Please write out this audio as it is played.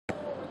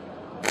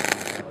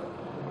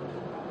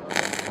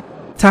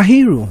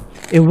Tahiru,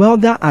 a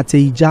welder at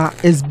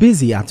Ija, is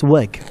busy at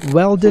work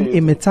welding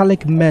a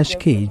metallic mesh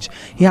cage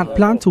he had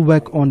planned to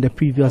work on the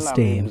previous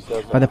day.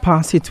 But the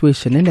power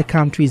situation in the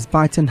country is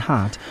biting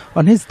hard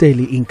on his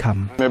daily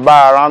income. I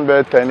buy around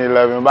 10,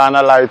 11, buy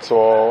a light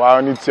or I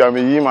need to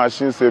use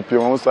machine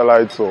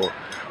light or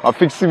I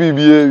fix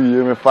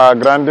BBA, for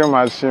grinding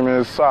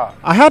machine.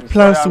 I had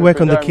plans to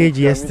work on the cage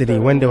yesterday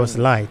when there was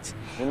light,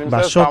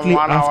 but shortly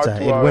after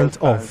it went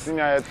off.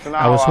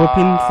 I was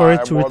hoping for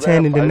it to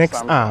return in the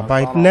next hour,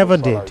 but it never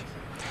did.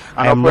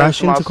 I am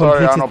rushing to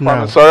complete it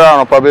now. Sorry,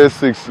 I'm probably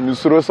 6. You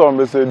should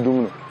some say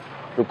Dumsor.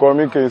 You call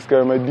me case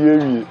my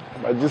dear,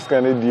 but this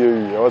kind of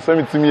dear. I was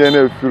sending to me and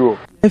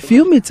a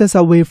few meters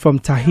away from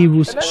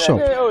Tahiru's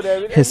shop,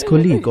 his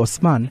colleague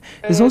Osman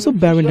is also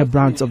bearing the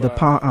brunt of the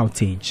power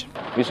outage.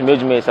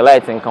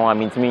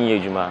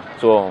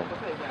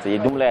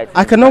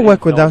 I cannot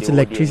work without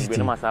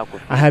electricity.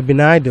 I have been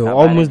idle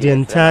almost the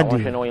entire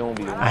day.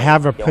 I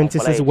have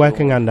apprentices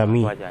working under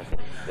me.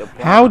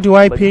 How do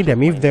I pay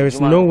them if there is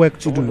no work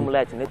to do?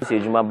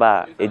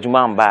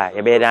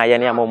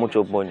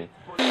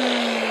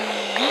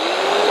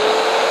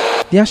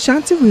 The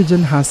Ashanti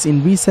region has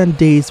in recent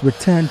days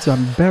returned to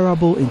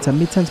unbearable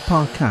intermittent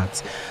power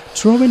cuts,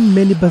 throwing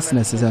many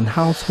businesses and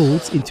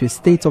households into a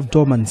state of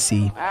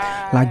dormancy,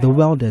 like the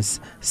Welders,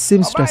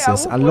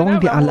 seamstresses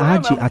along the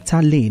Alhaji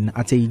Atta lane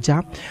at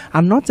Ija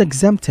are not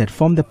exempted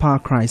from the power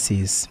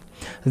crisis.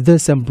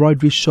 This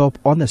embroidery shop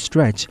on a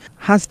stretch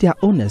has their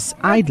owners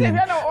idling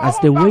as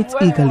they wait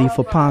eagerly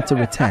for power to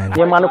return.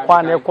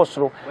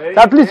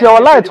 At least your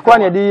light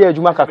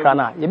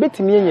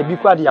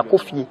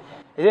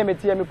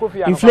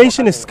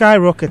Inflation is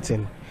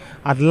skyrocketing.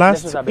 At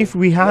last, if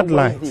we had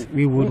light,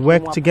 we would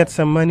work to get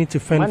some money to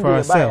fend for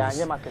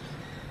ourselves.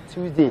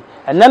 Tuesday,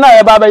 and then I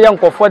have a young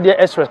for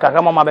the express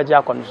Kakama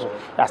Baja Conso.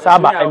 That's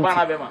about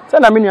empty.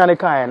 Send a million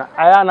kind.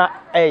 Ayana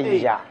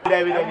Asia.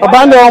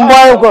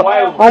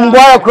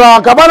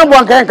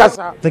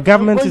 The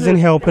government isn't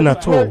helping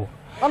at all.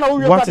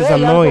 What is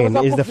annoying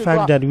is the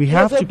fact that we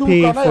have to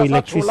pay for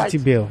electricity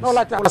bills.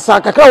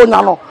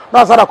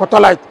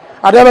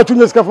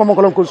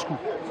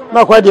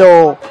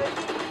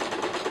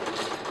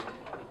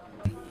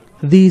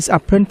 These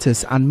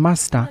apprentice and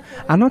master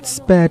are not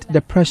spared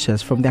the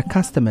pressures from their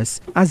customers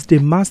as they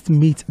must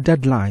meet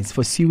deadlines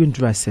for sewing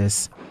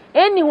dresses.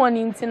 Anyone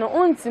in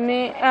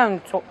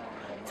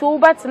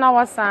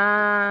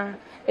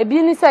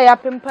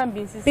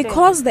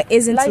because there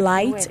isn't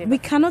light, we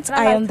cannot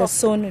iron the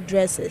sewn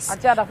dresses.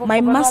 My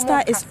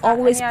master is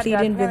always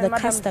pleading with the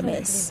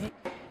customers.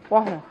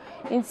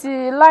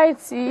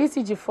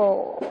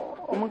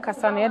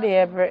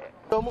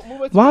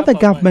 While the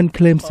government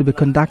claims to be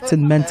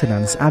conducting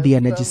maintenance at the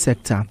energy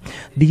sector,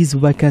 these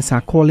workers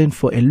are calling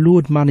for a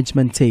load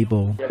management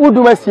table. They should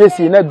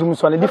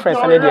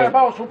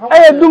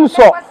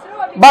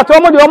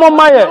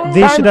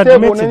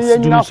admit it's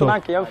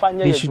Dumsor.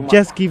 They should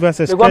just give us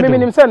a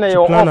schedule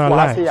to plan our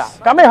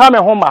lives.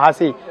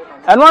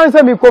 And one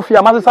say me coffee,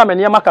 I must have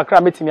any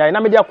macra meeting me. I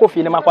never did coffee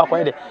in my quack.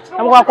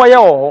 I'm quite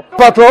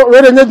but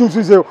already do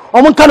to say,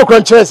 I'm kind of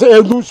crunches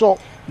and do so.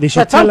 They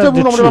should tell us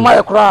the truth.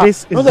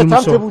 This is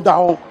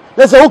Dumsor.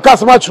 Let's say,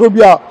 customer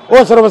Trubia,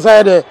 or sort of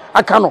side,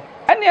 I cannot.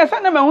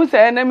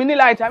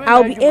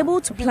 I'll be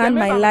able to plan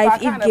my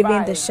life if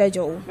given the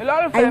schedule.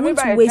 I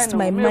won't waste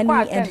my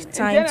money and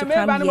time to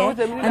come here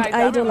and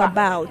idle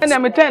about.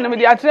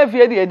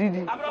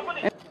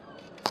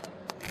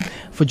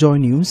 For Joy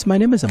News, my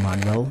name is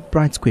Emmanuel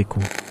Bright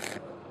Kweku.